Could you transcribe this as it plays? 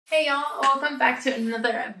Hey y'all, welcome back to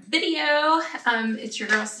another video. It's your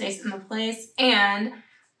girl Stace in the place, and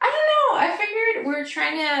I don't know, I figured we're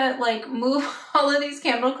trying to like move all of these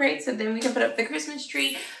candle crates so then we can put up the Christmas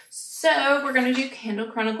tree. So we're gonna do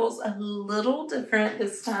Candle Chronicles a little different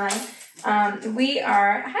this time. Hi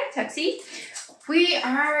Tuxie. We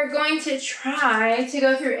are going to try to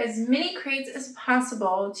go through as many crates as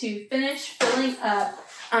possible to finish filling up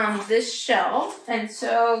this shelf. And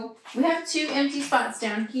so we have 2 empty spots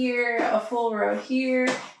down here, a full row here,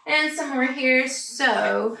 and some more here.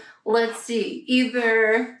 So let's see,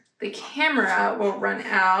 either the camera will run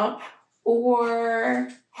out or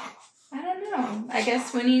I don't know. I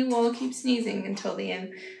guess Winnie will keep sneezing until the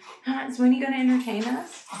end. Is Winnie going to entertain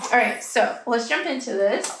us? All right, so let's jump into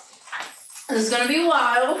this. This is going to be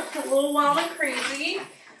wild, a little wild and crazy.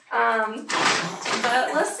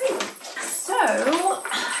 But let's see. So,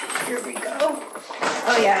 here we go.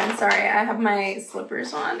 Oh yeah, I'm sorry, I have my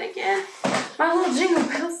slippers on again. My little Jingle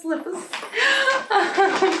Bell slippers.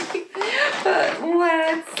 But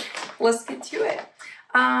let's get to it.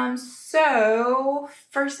 So,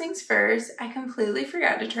 first things first, I completely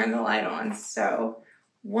forgot to turn the light on. So,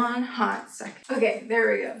 one hot second. Okay,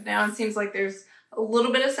 there we go. Now it seems like there's a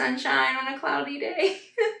little bit of sunshine on a cloudy day.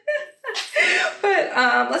 But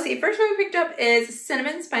let's see, first one we picked up is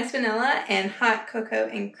Cinnamon Spice Vanilla and Hot Cocoa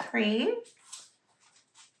and Cream.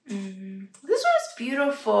 This one's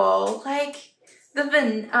beautiful. Like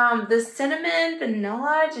the cinnamon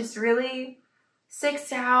vanilla just really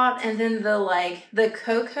sticks out, and then the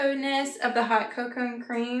cocoa-ness of the hot cocoa and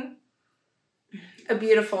cream. A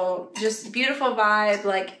beautiful vibe.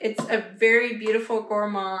 Like, it's a very beautiful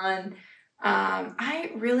gourmand.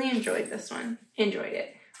 I really enjoyed this one. Enjoyed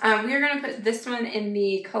it. We are going to put this one in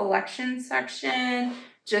the collection section,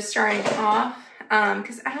 just starting off,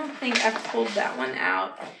 because I don't think I've pulled that one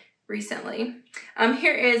out recently.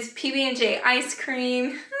 Here is PB&J Ice Cream. I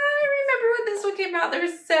remember when this one came out, there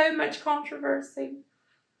was so much controversy.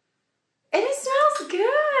 And it smells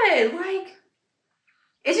good. Like,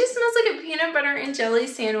 it just smells like a peanut butter and jelly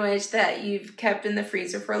sandwich that you've kept in the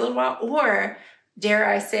freezer for a little while, or dare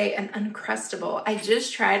I say, an Uncrustable. I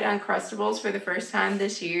just tried Uncrustables for the first time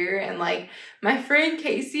this year, and like my friend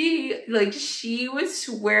Casey, like she would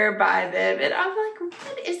swear by them, and I'm like,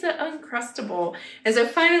 what is an Uncrustable? And so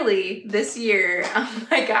finally this year,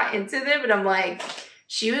 I got into them, and I'm like,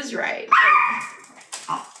 she was right.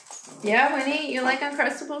 Yeah, Winnie, you like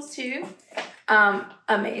Uncrustables too?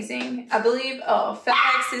 Amazing. I believe,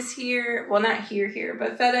 FedEx is here. Well, not here,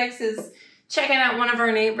 but FedEx is checking out one of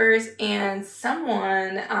our neighbors, and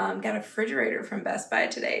someone got a refrigerator from Best Buy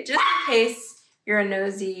today, just in case you're a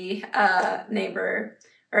nosy neighbor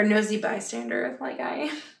or nosy bystander like I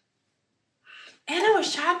am. And I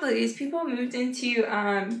was shocked that these people moved into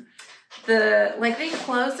they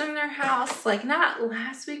closed on their house, like not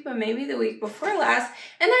last week, but maybe the week before last.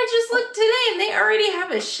 And I just looked today and they already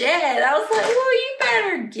have a shed. I was like, well, you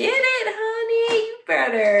better get it, honey. You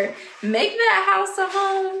better make that house a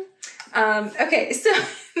home. Okay, so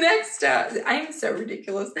next up, I'm so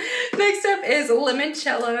ridiculous. Next up is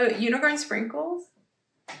Limoncello Unicorn Sprinkles.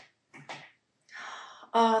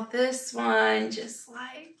 Oh, this one just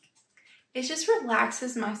it just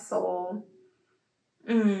relaxes my soul.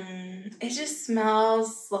 It just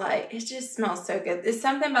smells so good. There's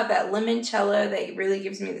something about that limoncello that really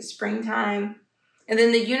gives me the springtime. And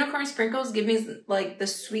then the unicorn sprinkles give me like the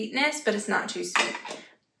sweetness, but it's not too sweet.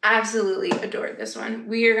 Absolutely adored this one.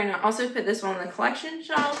 We are going to also put this one on the collection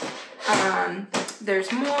shelf.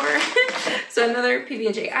 There's more. So another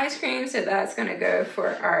PB&J ice cream. So that's going to go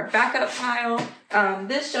for our backup pile.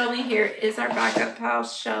 This shelving here is our backup pile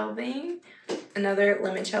shelving. Another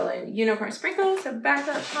limoncello unicorn sprinkles, a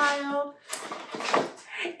backup pile.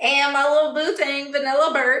 And my little boo thing,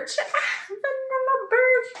 vanilla birch. Vanilla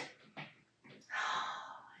birch.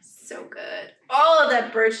 So good. All of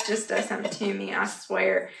that birch just does something to me, I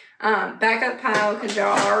swear. Backup pile, because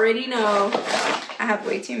y'all already know I have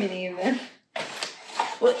way too many of them.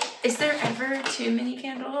 Well, is there ever too many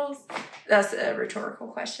candles? That's a rhetorical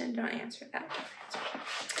question. Don't answer that.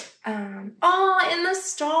 Oh, and the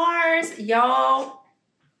stars, y'all.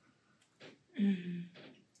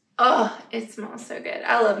 Oh, it smells so good.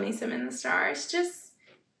 I love me some in the stars. Just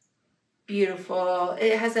beautiful.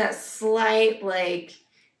 It has that slight, like,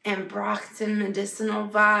 ambroxan medicinal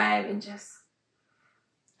vibe, and just,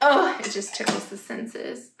 it just tickles the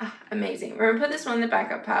senses. Amazing. We're gonna put this one in the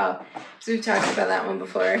backup pile because we've talked about that one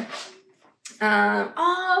before.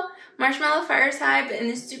 Marshmallow Fire Type in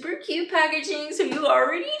this super cute packaging, so you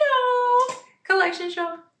already know. Collection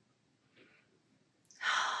shelf.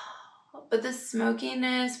 But the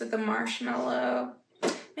smokiness with the marshmallow.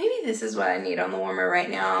 Maybe maybe this is what I need on the warmer right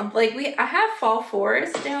now. Like I have fall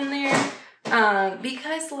forest down there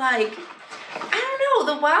because like, I don't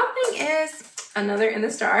know, the wild thing is, another in the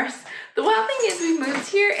stars, the wild thing is we moved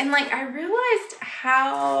here and like I realized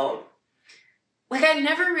how, like I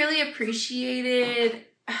never really appreciated,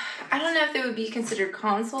 I don't know if they would be considered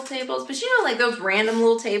console tables, but you know, like those random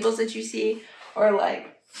little tables that you see, or like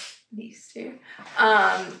these two,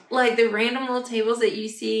 like the random little tables that you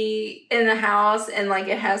see in the house and like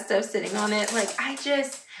it has stuff sitting on it. Like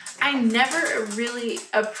I never really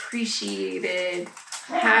appreciated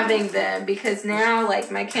having them, because now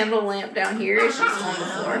like my candle lamp down here is just on the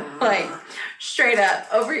floor, like straight up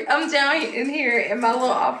I'm down in here in my little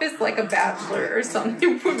office like a bachelor or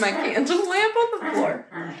something with my candle lamp on the floor.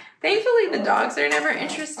 Thankfully the dogs are never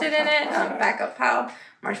interested in it. Backup pile,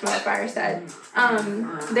 Marshmallow Fireside,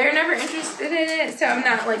 they're never interested in it, so I'm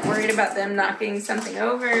not like worried about them knocking something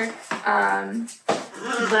over.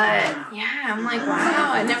 But yeah, I'm like,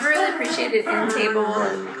 wow, I never really appreciated end table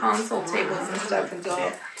and console tables and stuff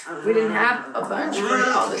until we didn't have a bunch for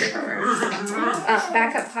all the different rooms.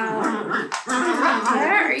 Backup pile.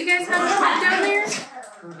 Yeah, are you guys having fun down there?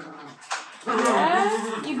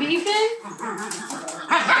 Yeah, you beefing?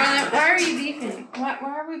 Why are you beefing? Why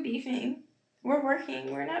are we beefing? We're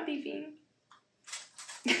working. We're not beefing.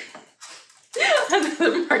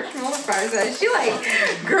 Another Marshmallow Fireside. She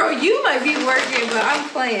like, girl, you might be working, but I'm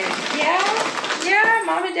playing. Yeah,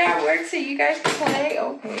 Mom and Dad work so you guys can play.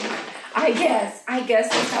 Okay, I guess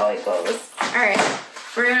that's how it goes. All right,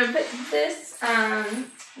 we're gonna put this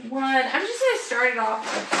one. I'm just gonna start it off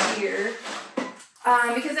up here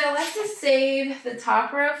because I like to save the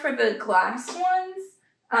top row for the glass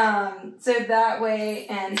ones. So that way,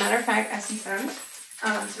 and matter of fact, I see some.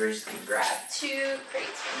 So we're just gonna grab 2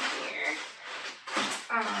 crates from here.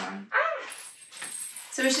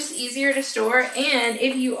 So it's just easier to store, and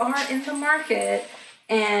if you are in the market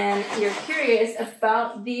and you're curious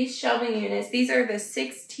about these shelving units, these are the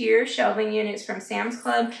 6-tier shelving units from Sam's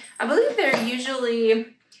Club. I believe they're usually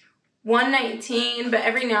 $119, but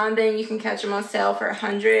every now and then you can catch them on sale for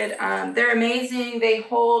 $100. They're amazing. They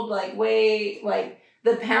hold like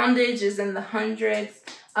the poundage is in the hundreds.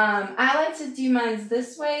 I like to do mine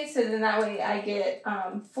this way, so then that way I get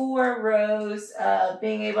 4 rows of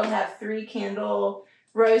being able to have 3 candle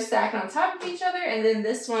rows stacked on top of each other, and then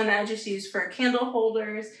this one I just use for candle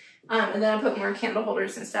holders, and then I put more candle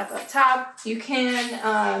holders and stuff up top. You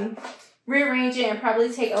can rearrange it and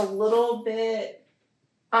probably take a little bit,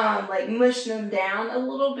 like mush them down a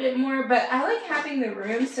little bit more, but I like having the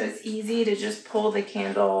room so it's easy to just pull the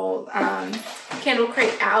candle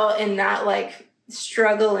crate out and not like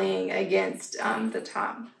struggling against the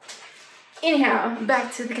top. Anyhow,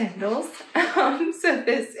 back to the candles. So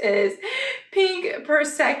this is pink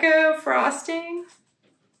Prosecco frosting.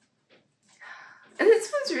 And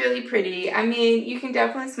this one's really pretty. I mean, you can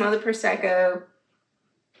definitely smell the Prosecco.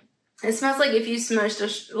 It smells like if you smushed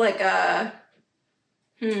I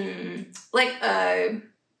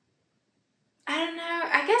don't know,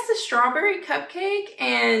 I guess a strawberry cupcake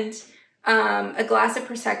and a glass of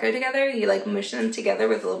Prosecco together. You like mush them together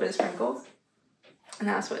with a little bit of sprinkles. And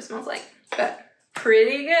that's what it smells like. But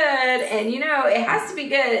pretty good. And you know, it has to be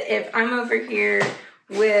good if I'm over here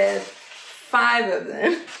with 5 of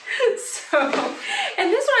them. So, and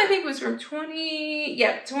this one I think was from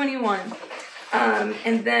 21.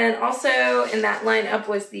 And then also in that lineup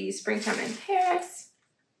was the Springtime in Paris.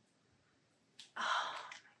 Oh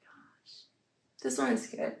my gosh. This one is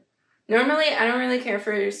good. Normally, I don't really care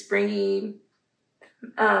for springy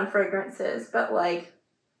fragrances, but like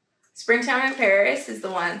Springtime in Paris is the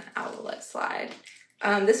one I will let slide.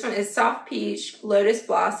 This one is soft peach, lotus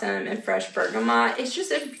blossom, and fresh bergamot. It's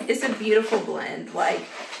just it's a beautiful blend. Like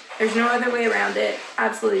there's no other way around it.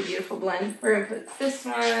 Absolutely beautiful blend. We're gonna put this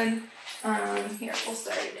one here. We'll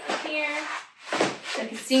start it down here. So it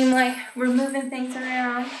can seem like we're moving things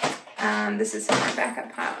around. This is our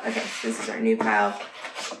backup pile. Okay, so this is our new pile.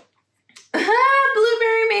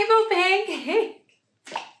 Blueberry maple pancake.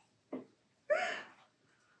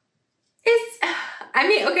 I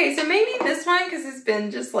mean, okay, so maybe this one, because it's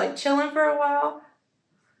been just like chilling for a while,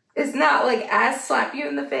 it's not like as slap you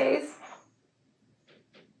in the face.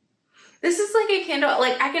 This is like a candle,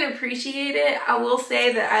 like I can appreciate it. I will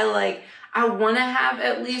say that I want to have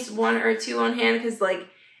at least 1 or 2 on hand, because like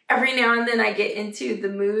every now and then I get into the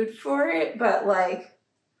mood for it, but like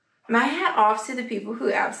my hat off to the people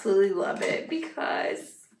who absolutely love it,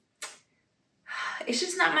 because it's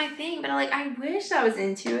just not my thing. But I wish I was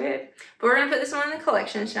into it. But we're gonna put this one on the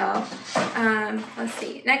collection shelf. Let's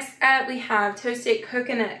see. Next up we have toasted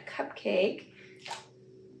coconut cupcake.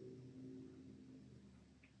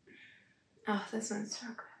 Oh, this one's so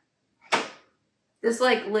good. This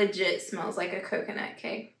like legit smells like a coconut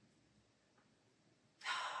cake.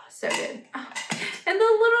 Oh, so good. Oh. And the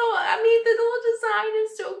little design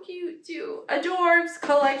is so cute too. Adorbs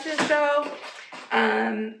collection show.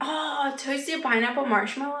 Toasted pineapple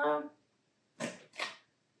marshmallow.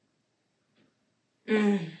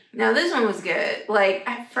 Now this one was good. Like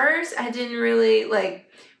at first I didn't really like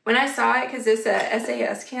when I saw it because it's a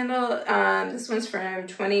SAS candle. This one's from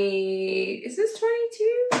 20. Is this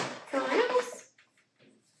 22 for reals?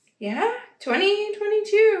 Yeah,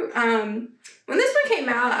 2022. When this one came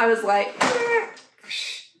out, I was like, I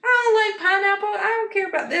don't like pineapple. I don't care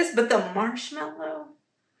about this, but the marshmallow.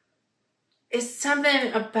 It's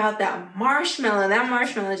something about that marshmallow. That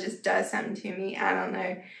marshmallow just does something to me. I don't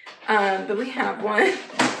know. But we have 1,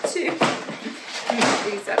 2. Move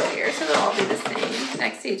these up here so they'll all be the same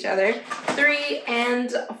next to each other. 3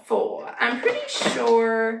 and 4. I'm pretty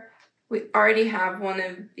sure we already have one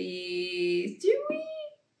of these. Do we?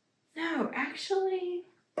 No, actually,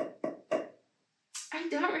 I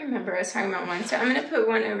don't remember us talking about one. So I'm going to put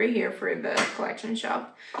one over here for the collection shelf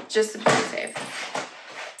just to play safe.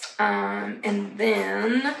 And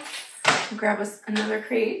then grab us another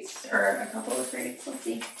crate or a couple of crates. Let's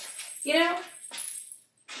see. You know,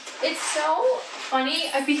 it's so funny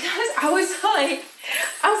because I was like,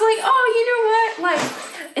 oh, you know what? Like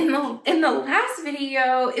in the last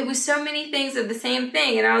video, it was so many things of the same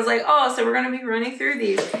thing, and I was like, oh, so we're gonna be running through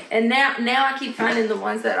these. And now I keep finding the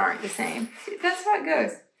ones that aren't the same. That's how it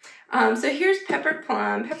goes. So here's peppered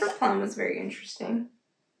plum. Peppered plum was very interesting.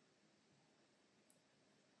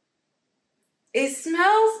 It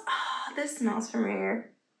smells, this smells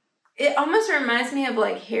familiar. It almost reminds me of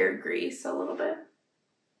like hair grease a little bit.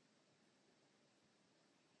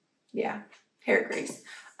 Yeah, hair grease.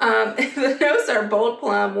 The notes are bold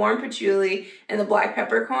plum, warm patchouli, and the black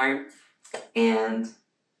peppercorn. And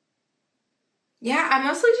yeah, I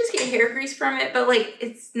mostly just get hair grease from it, but like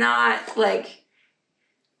it's not like,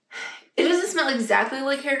 it doesn't smell exactly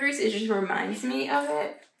like hair grease. It just reminds me of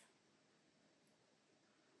it.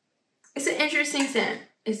 It's an interesting scent.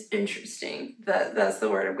 It's interesting. That's the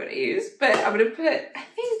word I'm going to use. But I'm going to put, I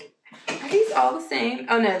think, are these all the same?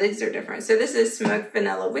 Oh no, these are different. So this is smoked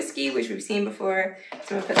vanilla whiskey, which we've seen before.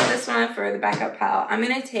 So I'm going to put this one for the backup pile. I'm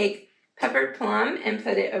going to take peppered plum and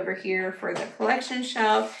put it over here for the collection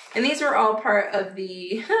shelf. And these were all part of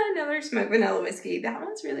the, another smoked vanilla whiskey. That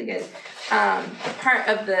one's really good. Part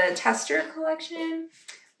of the tester collection.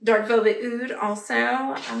 Dark Velvet Oud also.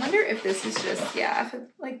 I wonder if this is just, yeah, I feel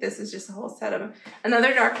like this is just a whole set of them.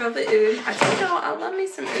 Another Dark Velvet Oud. I told y'all I love me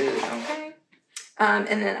some oud, okay? And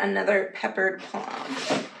then another peppered plum.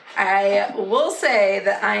 I will say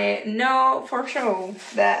that I know for sure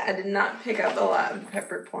that I did not pick up a lot of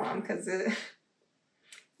peppered plum because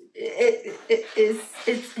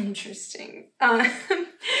it's interesting.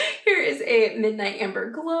 Here is a Midnight Amber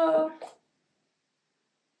Glow.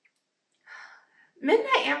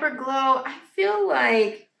 Midnight Amber Glow, I feel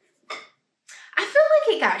like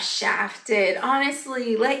it got shafted,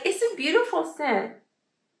 honestly. Like, it's a beautiful scent.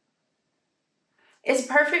 It's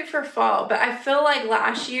perfect for fall, but I feel like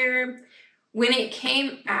last year when it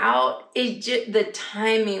came out, the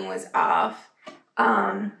timing was off.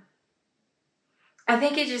 I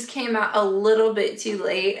think it just came out a little bit too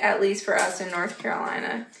late, at least for us in North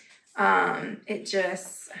Carolina. I don't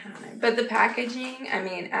know. But the packaging, I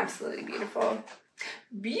mean, absolutely beautiful.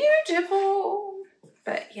 Beautiful.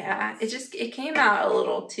 But yeah, it came out a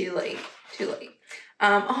little too late.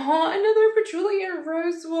 Another patchouli and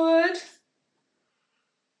rosewood.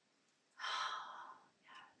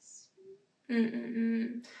 Yes.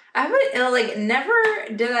 I would like never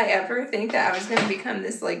did I ever think that I was gonna become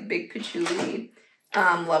this like big patchouli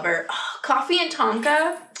lover. Coffee and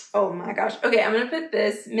tonka. Oh my gosh. Okay, I'm gonna put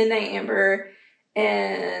this Midnight Amber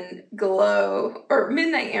and Glow, or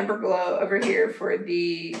Midnight Amber Glow over here for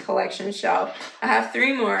the collection shelf. I have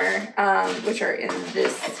 3 more, which are in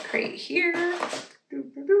this crate here.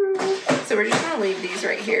 So we're just gonna leave these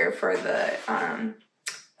right here for the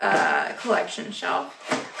collection shelf.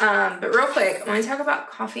 But real quick, I want to talk about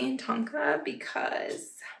coffee and tonka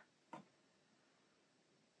because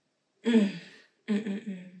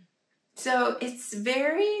so it's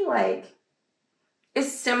very like,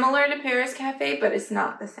 it's similar to Paris Cafe, but it's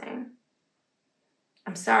not the same.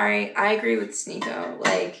 I'm sorry. I agree with Sneeko.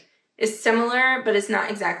 Like, it's similar, but it's not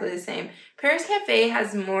exactly the same. Paris Cafe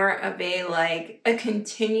has more of a, like, a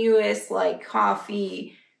continuous, like,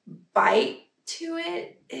 coffee bite to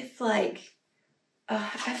it. If, like,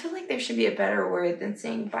 I feel like there should be a better word than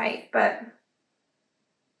saying bite, but,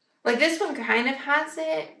 like, this one kind of has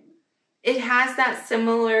it. it has that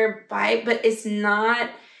similar bite, but it's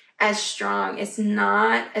not as strong. It's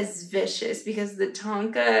not as vicious because the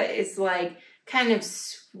tonka is like kind of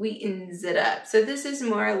sweetens it up. So this is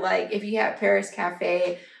more like if you have Paris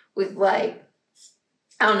Cafe with like,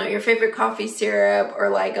 I don't know, your favorite coffee syrup or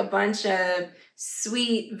like a bunch of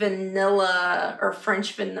sweet vanilla or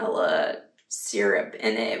French vanilla syrup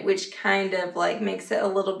in it, which kind of like makes it a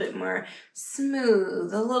little bit more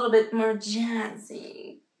smooth, a little bit more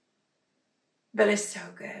jazzy. But it's so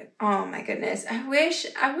good. Oh my goodness. I wish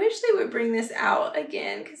they would bring this out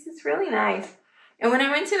again because it's really nice. And when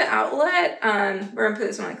I went to the outlet, we're gonna put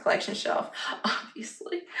this on my collection shelf,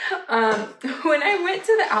 obviously. When I went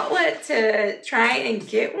to the outlet to try and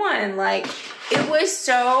get one, like it was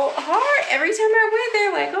so hard. Every time I went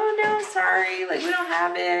there, like, oh no, sorry, like we don't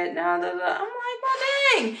have it. No, I'm like, well,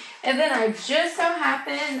 dang. And then I just so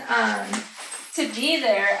happened to be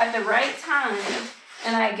there at the right time.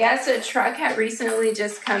 And I guess a truck had recently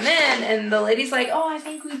just come in, and the lady's like, oh, I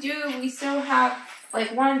think we do. We still have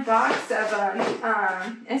like one box of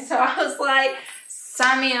them. And so I was like,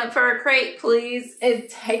 sign me up for a crate, please. And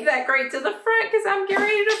take that crate to the front because I'm getting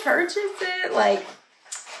ready to purchase it. Like,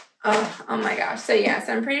 oh my gosh. So yes,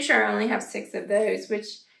 I'm pretty sure I only have 6 of those, which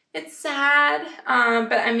it's sad.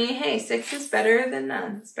 But I mean, hey, 6 is better than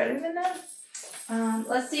none. It's better than none.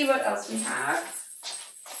 Let's see what else we have.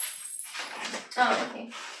 Oh, okay.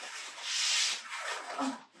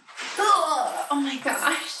 Oh my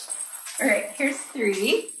gosh. All right, here's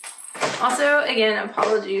 3. Also, again,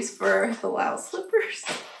 apologies for the loud slippers.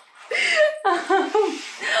 But they're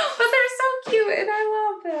so cute and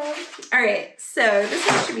I love them. All right, so this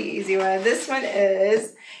one should be an easy one. This one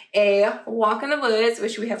is a walk in the woods,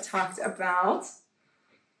 which we have talked about.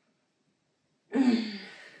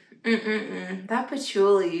 That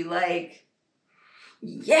patchouli, like,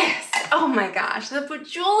 yes. Oh my gosh. The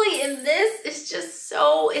patchouli in this is just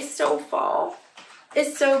so, it's so fall.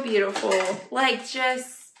 It's so beautiful. Like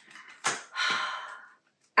just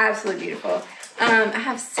absolutely beautiful. I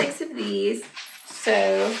have 6 of these.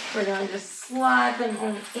 So we're going to just slide them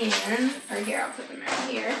on in. Or here, I'll put them right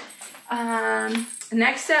here.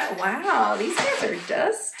 Next up, wow, these guys are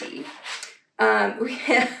dusty. We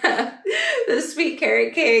have the sweet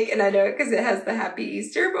carrot cake, and I know it because it has the Happy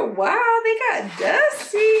Easter, but wow, they got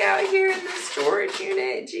dusty out here in the storage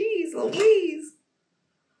unit. Jeez Louise.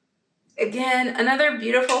 Again, another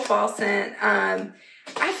beautiful fall scent. I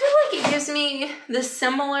feel like it gives me the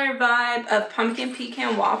similar vibe of pumpkin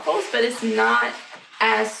pecan waffles, but it's not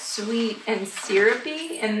as sweet and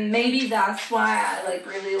syrupy, and maybe that's why I like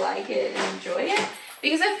really like it and enjoy it,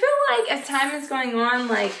 because I feel like as time is going on,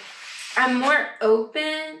 like I'm more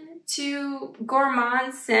open to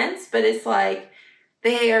gourmand scents, but it's like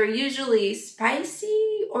they are usually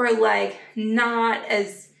spicy or like not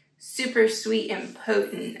as super sweet and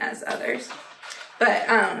potent as others. But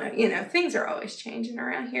I don't know, you know, things are always changing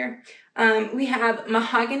around here. We have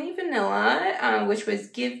mahogany vanilla, which was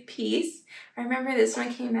Give Peace. I remember this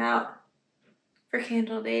one came out for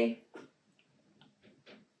Candle Day.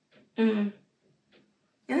 And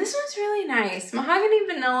this one's really nice. Mahogany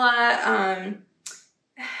vanilla,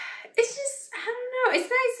 it's just, I don't know, it's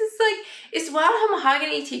nice. It's like, it's wild how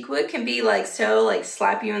mahogany teakwood can be like so like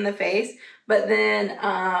slap you in the face. But then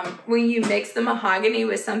when you mix the mahogany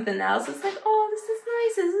with something else, it's like, oh, this is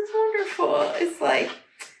nice, this is wonderful. It's like,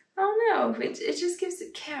 I don't know, it just gives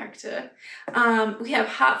it character. We have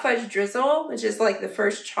Hot Fudge Drizzle, which is like the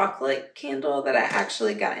first chocolate candle that I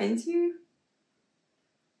actually got into.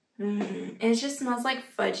 And it just smells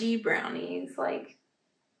like fudgy brownies. Like,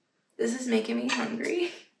 this is making me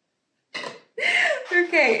hungry.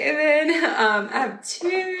 Okay, and then I have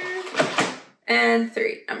 2 and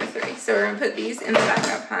 3, number 3. So we're gonna put these in the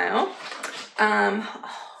backup pile.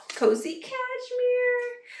 Cozy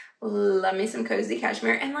Cashmere. Love me some Cozy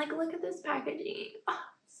Cashmere. And like, look at this packaging. Oh,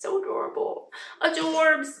 so adorable.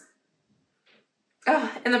 Adorbs.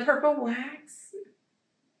 Oh, and the purple wax.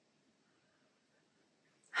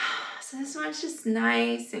 So this one's just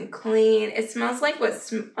nice and clean. It smells like what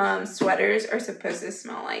sweaters are supposed to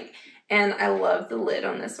smell like. And I love the lid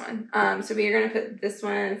on this one. So we are going to put this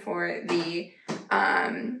one for the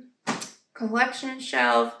collection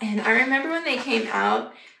shelf. And I remember when they came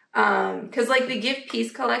out, because like the Give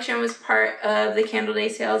Peace collection was part of the Candle Day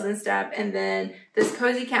sales and stuff. And then this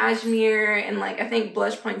Cozy Cashmere and like I think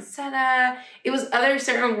Blush Poinsettia. It was other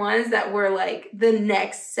certain ones that were like the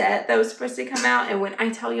next set that was supposed to come out. And when I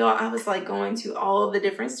tell y'all, I was like going to all of the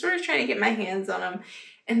different stores trying to get my hands on them.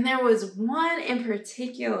 And there was one in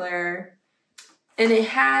particular, and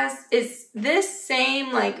it's this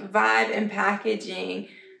same like vibe and packaging,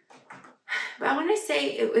 but I want to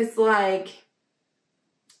say it was like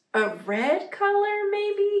a red color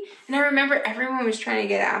maybe. And I remember everyone was trying to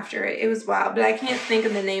get after it. It was wild, but I can't think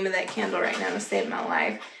of the name of that candle right now to save my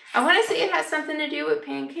life. I want to say it has something to do with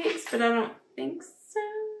pancakes, but I don't think so.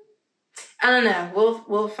 I don't know.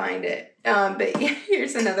 We'll find it. But yeah,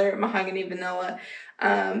 here's another mahogany vanilla.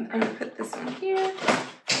 I'm gonna put this one here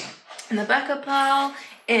in the backup pile,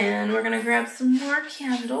 and we're gonna grab some more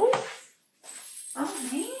candles. Oh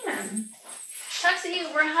man,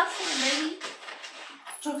 Tuxie, we're hustling, baby.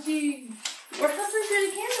 Tuxie, we're hustling through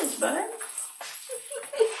the candles, bud.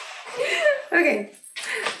 Okay,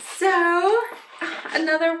 so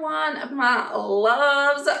another one of my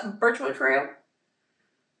loves, Virtual Trail.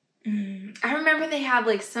 I remember they had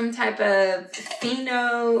like some type of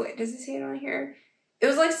pheno. Does it say it on here? It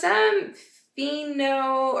was like some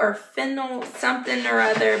pheno or phenol something or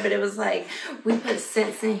other, but it was like, we put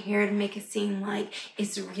scents in here to make it seem like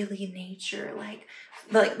it's really nature, like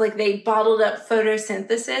they bottled up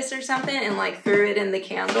photosynthesis or something and like threw it in the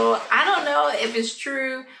candle. I don't know if it's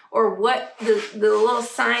true or what the little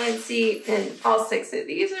sciencey, and all 6 of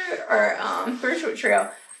these are Virtual Trail.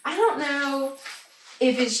 I don't know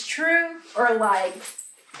if it's true or like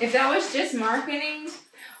if that was just marketing,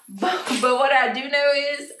 but what I do know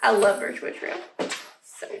is I love Virtual Trail.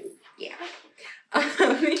 So yeah.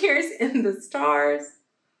 Here's In the Stars.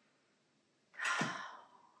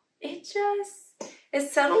 It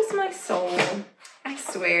settles my soul, I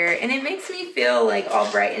swear. And it makes me feel like all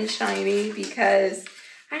bright and shiny because,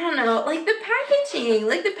 I don't know, like the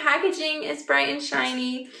packaging is bright and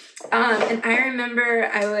shiny. And I remember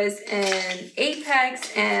I was in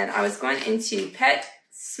Apex and I was going into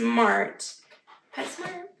PetSmart?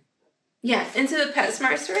 Yeah, into the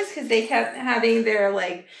PetSmart stores because they kept having their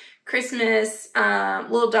like Christmas,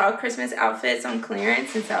 little dog Christmas outfits on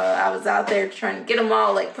clearance. And so I was out there trying to get them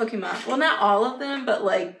all like Pokemon. Well, not all of them, but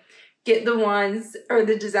like get the ones or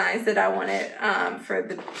the designs that I wanted for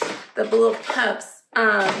the little pups.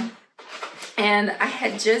 And I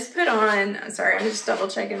had just put on, sorry, I'm just double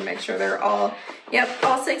checking to make sure they're all, yep,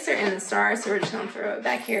 all 6 are In the Stars. So we're just gonna throw it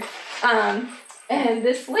back here. And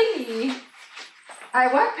this lady, I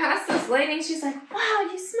walked past this lady and she's like, wow,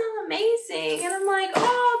 you smell amazing. And I'm like,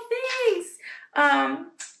 oh, thanks.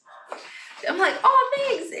 I'm like, oh,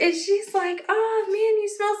 thanks. And she's like, oh, man, you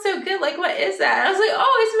smell so good. Like, what is that? And I was like,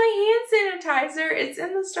 oh, it's my hand sanitizer. It's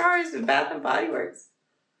In the Stars with Bath and Body Works.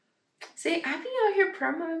 See, I be out here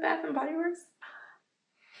promoting Bath and Body Works.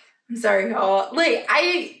 I'm sorry, y'all. Like,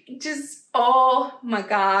 I just, oh my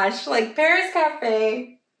gosh. Like, Paris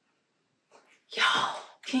Cafe. Y'all,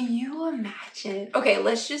 can you imagine? Okay,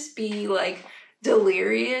 let's just be like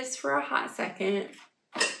delirious for a hot second.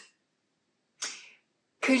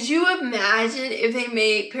 Could you imagine if they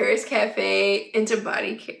made Paris Cafe into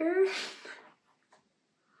body care?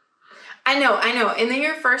 I know. And then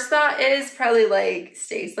your first thought is probably like,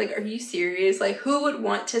 Stace, like, are you serious? Like, who would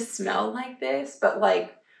want to smell like this? But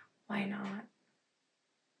like, why not?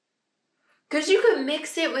 Because you could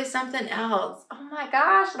mix it with something else. Oh my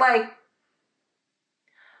gosh, like,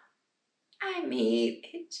 I mean,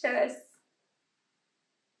 it just,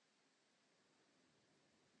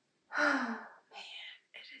 oh man,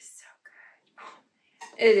 it is so good. Oh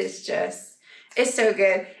man, it is just, it's so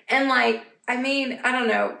good. And like, I mean, I don't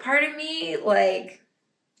know, part of me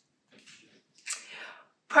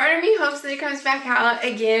hopes that it comes back out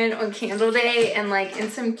again on Candle Day and like in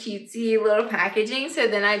some cutesy little packaging, so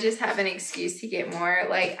then I just have an excuse to get more.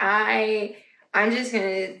 Like, I'm just going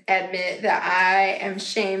to admit that I am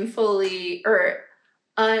shamefully, or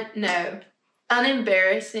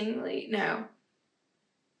unembarrassingly, no.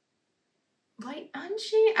 Like, I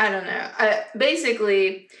don't know.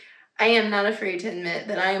 Basically, I am not afraid to admit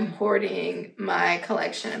that I am hoarding my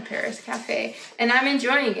collection of Paris Cafe. And I'm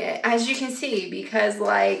enjoying it, as you can see, because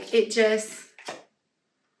like, it just,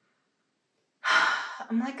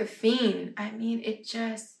 I'm like a fiend. I mean, it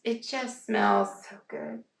just smells so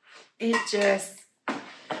good. It just,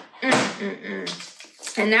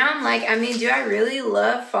 And now I'm like, I mean, do I really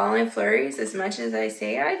love Falling Flurries as much as I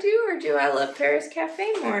say I do? Or do I love Paris Cafe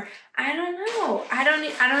more? I don't know. I don't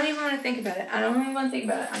even want to think about it. I don't even want to think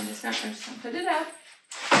about it. I'm just gonna put it up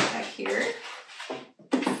back here.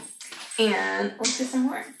 And let's do some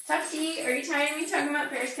more. Tuxie, are you tired of me talking about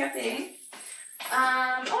Paris Cafe?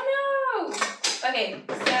 Oh no! Okay,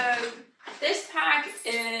 so this pack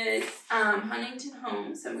is Huntington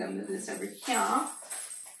Home, so I'm gonna move this over here.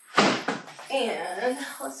 And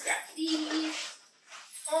let's grab these.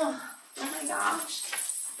 Oh my gosh.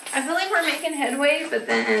 I feel like we're making headway, but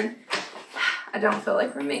then I don't feel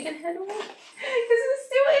like we're making headway because it's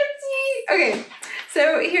still empty. Okay,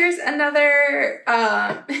 So here's another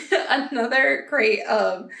another crate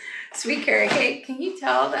of sweet carrot cake. Can you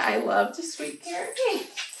tell that I love the sweet carrot cake?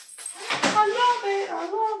 I love it, I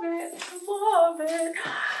love it, I love it.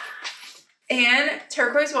 And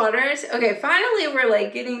turquoise waters. Okay, finally we're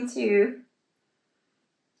like getting to,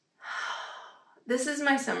 this is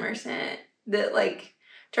my summer scent. That like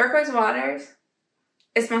turquoise waters,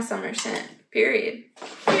 it's my summer scent. Period.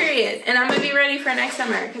 Period. And I'm gonna be ready for next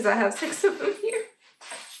summer because I have 6 of them here.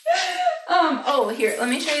 Oh, here, let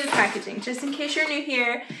me show you the packaging just in case you're new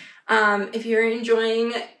here. If you're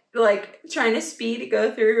enjoying like trying to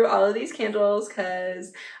go through all of these candles,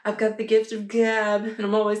 because I've got the gift of gab and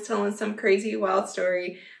I'm always telling some crazy wild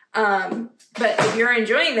story. But if you're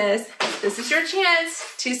enjoying this is your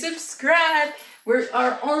chance to subscribe. We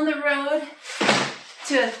are on the road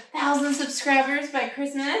to 1,000 subscribers by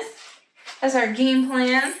Christmas. That's our game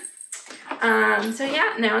plan. So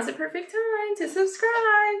yeah, now is the perfect time to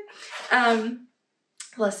subscribe.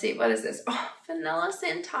 Let's see, what is this? Oh, vanilla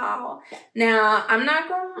santal. Now, I'm not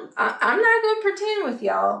gonna pretend with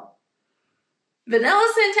y'all.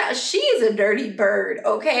 Vanilla santal, she's a dirty bird,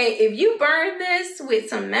 okay? If you burn this with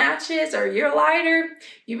some matches or your lighter,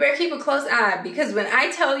 you better keep a close eye, because when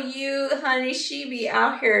I tell you, honey, she be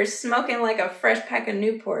out here smoking like a fresh pack of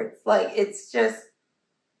Newports. Like, it's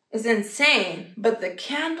insane. But the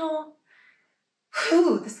candle,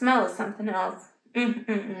 whew, the smell is something else.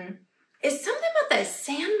 It's something about that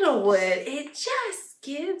sandalwood. It just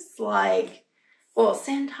gives like, well,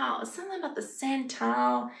 santal. It's something about the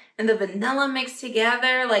santal and the vanilla mixed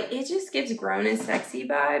together. Like, it just gives grown and sexy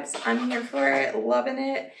vibes. I'm here for it. Loving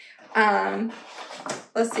it.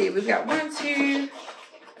 Let's see. We've got 1, 2,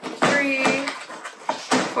 3,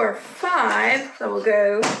 4, 5. So we'll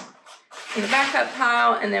go in the backup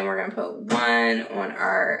pile, and then we're going to put 1 on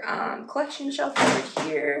our collection shelf over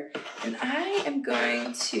here. And I am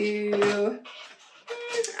going to, I'm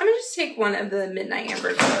going to just take one of the Midnight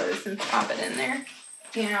Amber glows and pop it in there.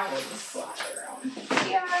 Yeah, we'll just slide it around.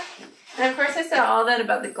 Yeah. And of course I said all that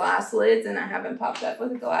about the glass lids, and I haven't popped up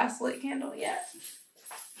with a glass lid candle yet.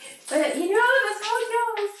 But you know, that's how it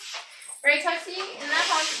goes. Right, Tuxie? Isn't that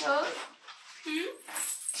how it goes?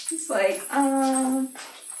 It's like,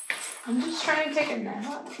 I'm just trying to take a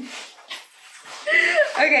nap.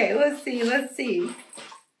 Okay, let's see.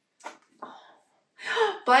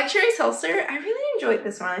 Black Cherry Seltzer. I really enjoyed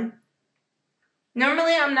this one.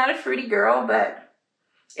 Normally, I'm not a fruity girl, but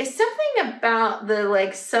it's something about the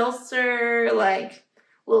like seltzer, like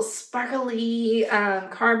little sparkly,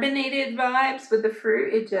 carbonated vibes with the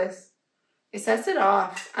fruit. It sets it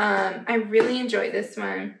off. I really enjoyed this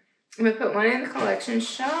one. I'm gonna put one in the collection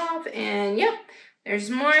shelf, and yep.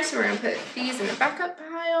 There's more, so we're going to put these in the backup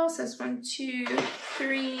pile. So that's 1, 2,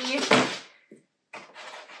 3.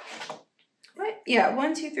 What? Yeah,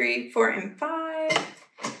 1, 2, 3, 4, and 5.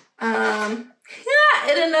 And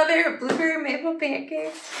another blueberry maple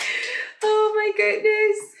pancake. Oh my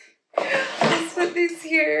goodness. Let's put this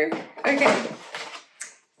here. Okay.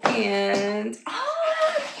 And, oh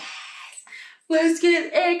yes. Let's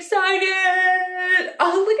get excited.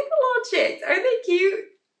 Oh, look at the little chicks. Aren't they cute?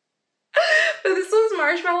 But this was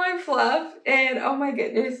marshmallow fluff, and oh my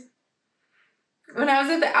goodness. When I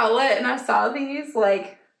was at the outlet and I saw these,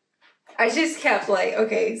 like, I just kept like,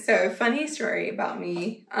 okay, so funny story about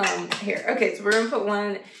me. Here. Okay, so we're gonna put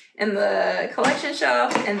one in the collection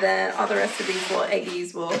shelf, and then all the rest of these little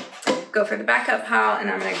eggies will go for the backup pile, and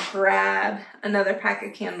I'm gonna grab another pack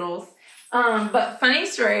of candles. But funny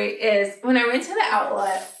story is when I went to the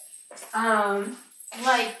outlet,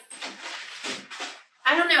 like,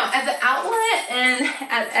 I don't know, at the outlet and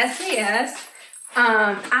at SAS,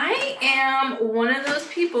 I am one of those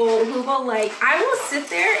people who will like, I will sit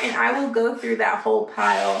there and I will go through that whole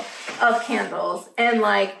pile of candles. And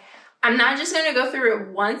like, I'm not just going to go through it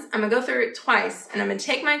once, I'm going to go through it twice. And I'm going to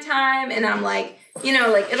take my time, and I'm like, you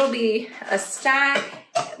know, like it'll be a stack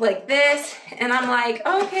like this. And I'm like,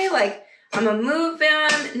 okay, like I'm going to move them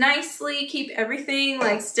nicely, keep everything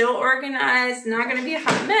like still organized, not going to be a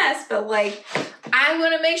hot mess, but like, I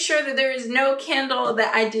want to make sure that there is no candle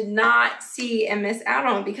that I did not see and miss out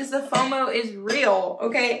on, because the FOMO is real,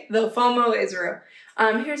 okay? The FOMO is real.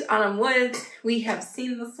 Here's Autumn Woods. We have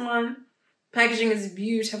seen this one. Packaging is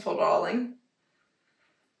beautiful, darling.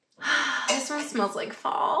 This one smells like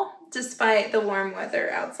fall, despite the warm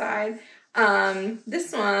weather outside.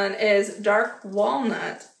 This one is dark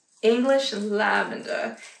walnut, English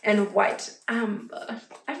lavender, and white amber.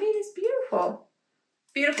 I mean, it's beautiful.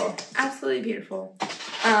 Beautiful. Absolutely beautiful.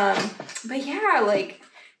 But yeah, like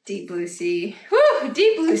deep blue sea. Woo!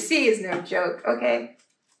 Deep blue sea is no joke, okay?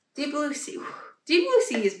 Deep blue sea. Deep blue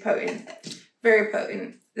sea is potent. Very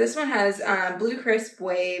potent. This one has Blue Crisp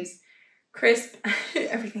Waves, crisp,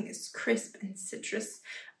 everything is crisp and citrus.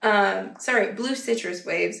 Sorry, Blue Citrus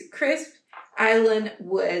Waves, Crisp Island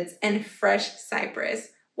Woods, and Fresh Cypress.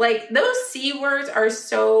 Like, those C words are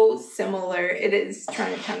so similar. It is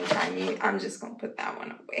trying to tongue-tie me. I'm just going to put that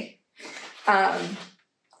one away.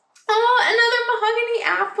 Oh, another mahogany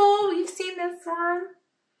apple. We've seen this one.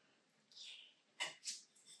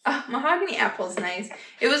 Oh, mahogany apple is nice.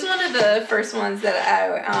 It was one of the first ones that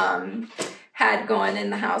I had going in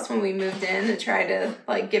the house when we moved in to try to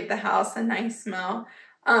like give the house a nice smell.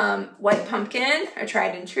 White pumpkin, a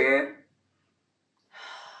tried and true.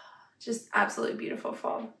 Just absolutely beautiful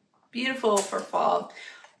fall. Beautiful for fall.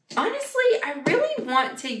 Honestly, I really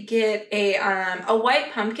want to get a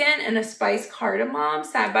white pumpkin and a spiced cardamom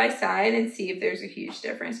side by side and see if there's a huge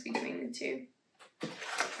difference between the two.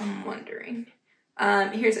 I'm wondering.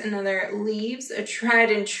 Here's another Leaves, a tried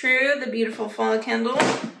and true, the beautiful fall candle.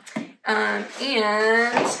 And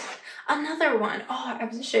another one. Oh, I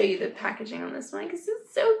have to show you the packaging on this one because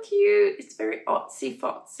it's so cute. It's very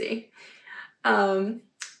artsy-fartsy.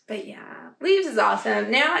 But yeah, Leaves is awesome.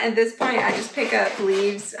 Now at this point, I just pick up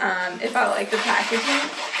Leaves if I like the packaging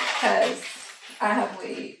because I have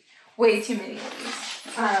way too many of these.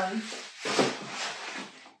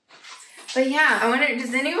 But yeah, I wonder,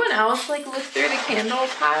 does anyone else like look through the candle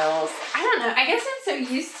piles? I don't know. I guess I'm so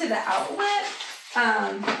used to the outlet.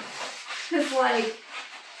 Cause like,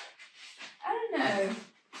 I don't know.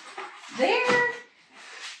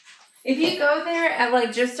 If you go there at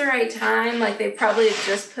like just the right time, like they probably have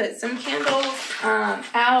just put some candles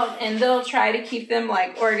out and they'll try to keep them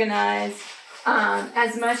like organized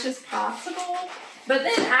as much as possible. But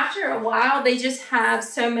then after a while, they just have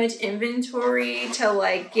so much inventory to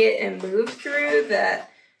like get and move through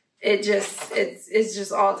that it's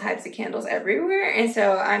just all types of candles everywhere. And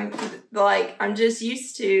so I'm just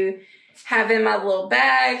used to having my little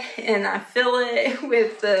bag and I fill it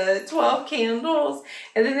with the 12 candles.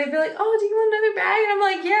 And then they'd be like, oh, do you want another bag? And I'm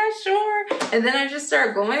like, yeah, sure. And then I just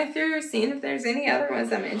start going through, seeing if there's any other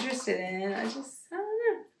ones I'm interested in. I don't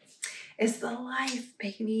know. It's the life,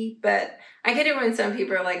 baby. But I get it when some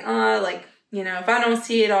people are like, oh, like, you know, if I don't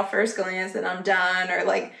see it off first glance, then I'm done. Or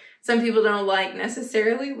like, some people don't like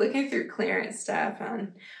necessarily looking through clearance stuff.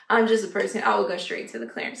 I'm just a person, I will go straight to the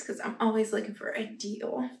clearance because I'm always looking for a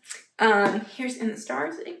deal. Here's In the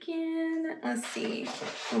Stars again. Let's see.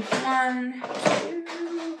 1, 2,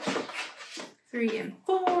 3, and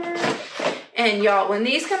 4. And y'all, when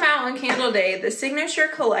these come out on Candle Day, the signature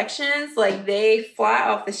collections, like they fly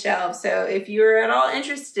off the shelf. So if you're at all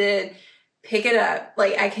interested, pick it up.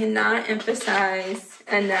 Like I cannot emphasize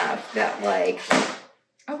enough that like,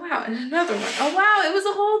 oh wow, and another one. Oh wow, it was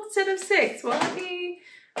a whole set of 6. Well, let me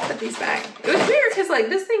put these back. It was weird because like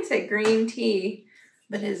this thing said green tea,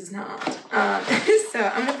 but it is not. So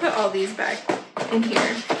I'm gonna put all these back in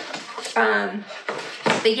here.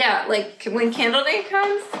 But yeah, like when Candle Day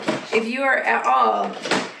comes, if you are at all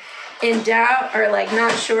in doubt or like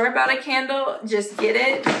not sure about a candle, just get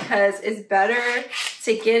it because it's better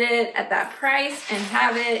to get it at that price and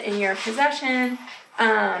have it in your possession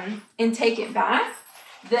and take it back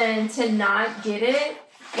than to not get it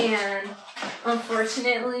and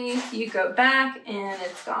unfortunately you go back and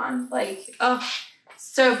it's gone. Like, oh,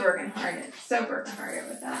 so brokenhearted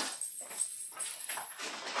with that.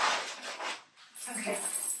 Okay,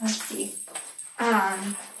 let's see.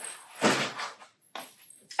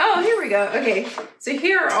 Oh, here we go. Okay, so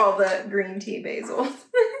here are all the green tea basils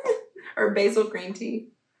or basil green tea.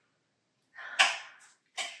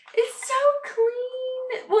 It's so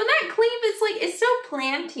clean. Well, not clean, but it's like, it's so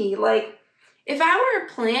planty. Like, if I were a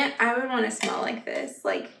plant, I would want to smell like this.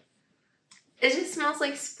 Like, it just smells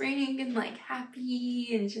like spring and like happy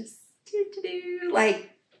and just doo-doo-doo.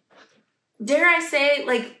 Like, dare I say,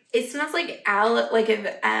 like, it smells like aloe, like if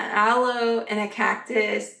an aloe and a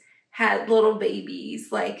cactus had little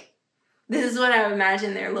babies. Like, this is what I would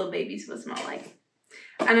imagine their little babies would smell like.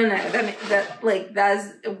 I don't know,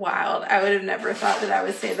 that's wild. I would have never thought that I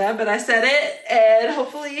would say that, but I said it, and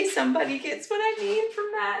hopefully somebody gets what I mean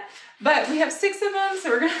from that. But we have 6 of them, so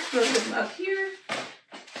we're gonna throw them up here.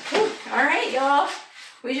 Whew. All right, y'all.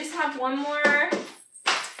 We just have one more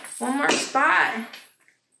spot.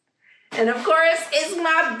 And of course, it's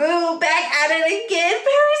my boo back at it again,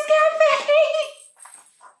 Paris Cafe.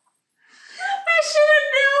 I should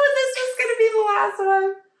have known this was gonna be the last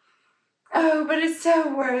one. Oh, but it's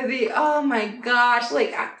so worthy. Oh my gosh.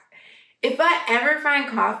 Like, if I ever find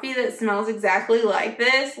coffee that smells exactly like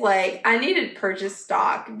this, like, I need to purchase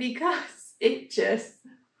stock because it just,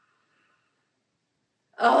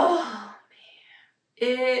 oh man.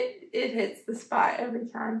 It it hits the spot every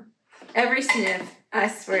time. Every sniff, I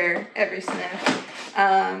swear, every sniff.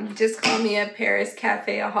 Just call me a Paris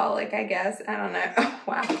cafe-aholic, I guess. I don't know. Oh,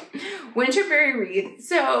 wow. Winterberry wreath.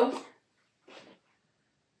 So,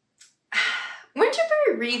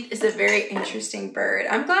 winterberry wreath is a very interesting bird.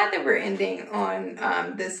 I'm glad that we're ending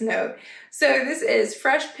on this note. So this is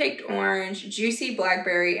fresh picked orange, juicy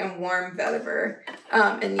blackberry, and warm vetiver.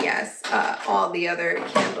 And yes, all the other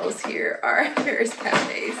candles here are Paris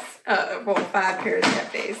cafes. Well, 5 Paris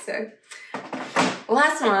cafes. So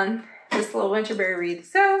last one, this little winterberry wreath.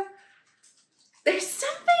 So there's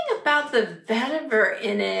something about the vetiver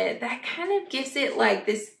in it that kind of gives it like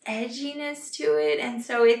this edginess to it. And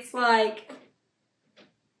so it's like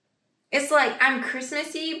I'm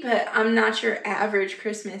Christmassy, but I'm not your average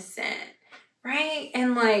Christmas scent, right?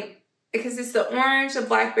 And like, because it's the orange, the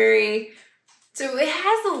blackberry, so it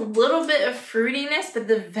has a little bit of fruitiness, but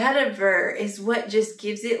the vetiver is what just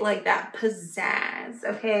gives it like that pizzazz,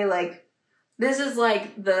 okay? Like, this is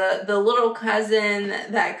like the little cousin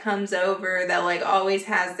that comes over that like always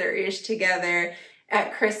has their ish together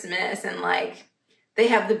at Christmas, and like, they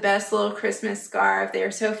have the best little Christmas scarf.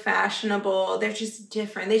 They're so fashionable. They're just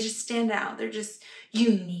different. They just stand out. They're just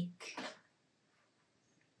unique.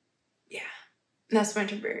 Yeah, that's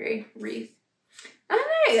winterberry wreath. I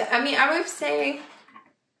don't know. I mean, I would say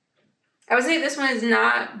this one is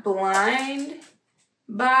not blind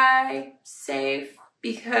buy safe,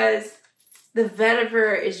 because the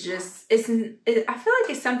vetiver is just, I feel like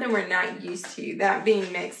it's something we're not used to, that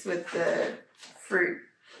being mixed with the fruit.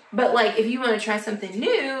 But like, if you want to try something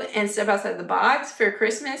new and step outside the box for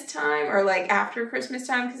Christmas time, or like after Christmas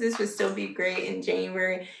time, because this would still be great in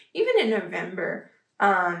January, even in November,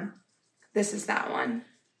 this is that one.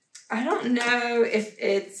 I don't know if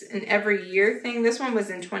it's an every year thing. This one was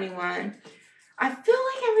in 21. I feel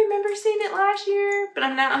like I remember seeing it last year, but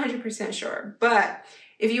I'm not 100% sure. But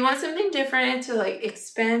if you want something different to like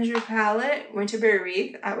expand your palette, winterberry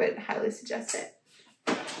wreath, I would highly suggest it.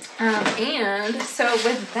 And so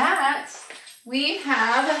with that, we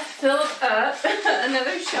have filled up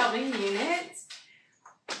another shelving unit.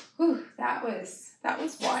 Whew, that was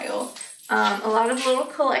wild. A lot of little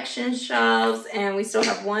collection shelves, and we still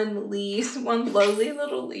have one lowly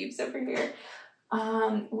little leaves over here.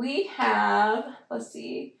 We have, let's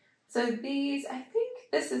see, so these, I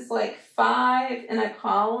think this is like 5 in a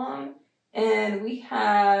column, and we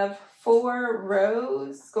have 4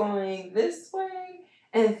 rows going this way,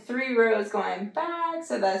 and 3 rows going back,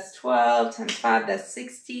 so that's 12 times 5, that's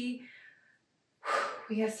 60.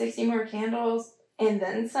 We have 60 more candles, and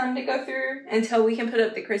then some to go through until we can put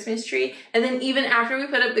up the Christmas tree. And then even after we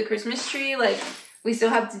put up the Christmas tree, like, we still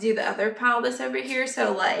have to do the other pile that's over here.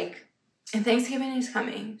 So like, and Thanksgiving is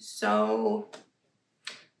coming. So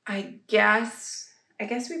I guess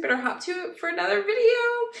we better hop to it for another video,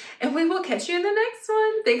 and we will catch you in the next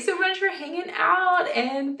one. Thanks so much for hanging out,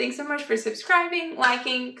 and thanks so much for subscribing,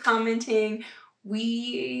 liking, commenting.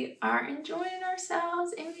 We are enjoying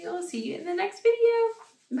ourselves, and we will see you in the next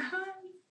video. Bye.